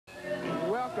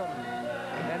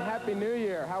Happy New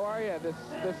Year. How are you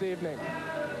this evening?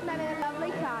 I'm having a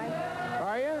lovely time.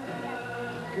 Are you?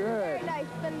 Yes. Good. Very nice.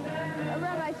 It's been a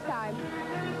real nice time.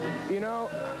 You know,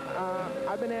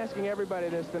 I've been asking everybody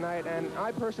this tonight, and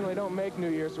I personally don't make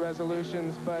New Year's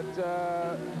resolutions, but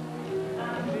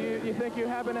do you think you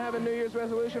happen to have a New Year's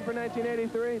resolution for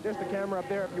 1983? There's the camera up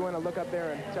there if you want to look up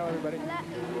there and tell everybody.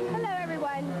 Hello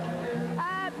everyone.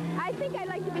 I think I'd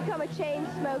like to become a chain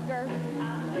smoker.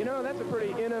 You know, that's a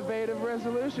pretty innovative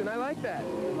resolution. I like that.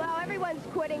 Well, everyone's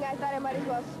quitting. I thought I might as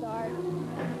well start.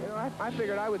 You know, I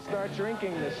figured I would start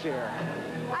drinking this year.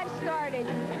 I've started.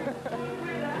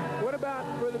 What about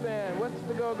for the band? What's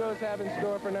the Go-Go's have in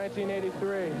store for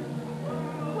 1983?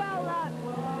 Well,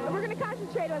 we're going to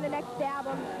concentrate on the next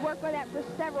album, work on that for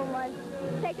several months,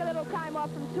 take a little time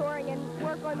off from touring, and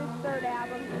work on this third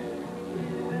album.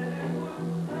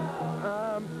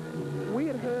 We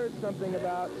had heard something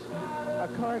about a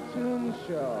cartoon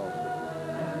show.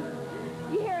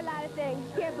 You hear a lot of things.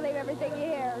 You can't believe everything you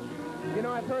hear. You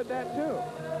know, I've heard that too.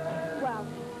 Well.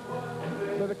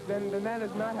 So then that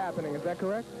is not happening, is that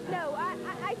correct? No,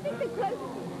 I think the closest...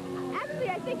 Actually,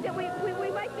 I think that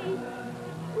we might be...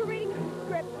 We're reading some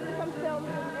scripts for some films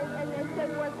and so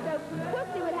forth, so we'll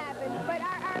see what happens. But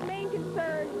our main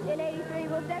concern in 83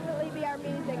 will definitely be our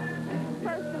music,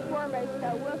 first and foremost,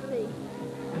 so we'll see.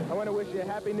 I want to wish you a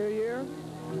Happy New Year,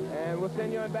 and we'll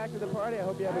send you on back to the party. I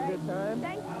hope you have a good time.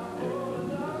 Thanks.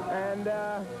 And,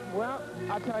 well,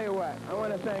 I'll tell you what. I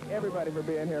want to thank everybody for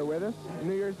being here with us.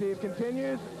 New Year's Eve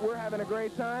continues. We're having a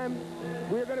great time.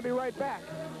 We're going to be right back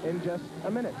in just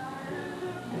a minute.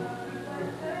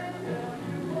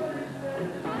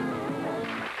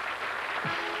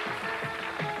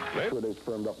 Where they're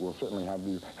firmed up, we'll certainly have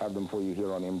them for you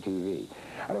here on MTV.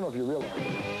 I don't know if you realize...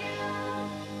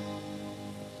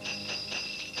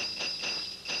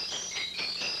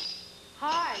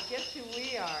 Hi, guess who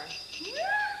we are?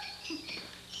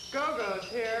 Go-Go's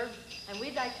here. And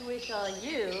we'd like to wish all of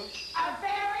you a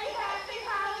very happy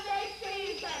holiday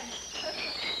season.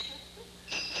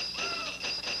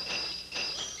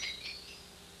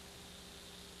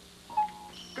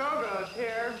 Go-Go's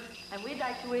here. And we'd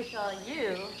like to wish all of you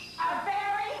a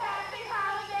very happy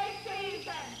holiday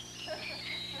season.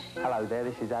 Hello there,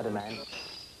 this is Adamant.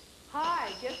 Hi,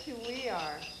 guess who we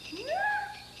are?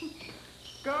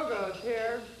 Go-Go's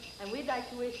here. And we'd like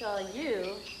to wish all of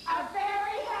you a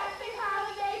very happy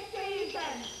holiday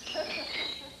season.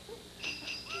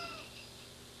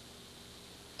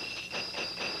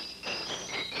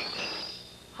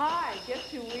 Hi, guess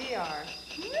who we are?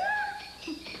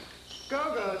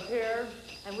 Go-Go's here.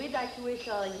 And we'd like to wish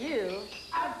all of you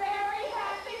a very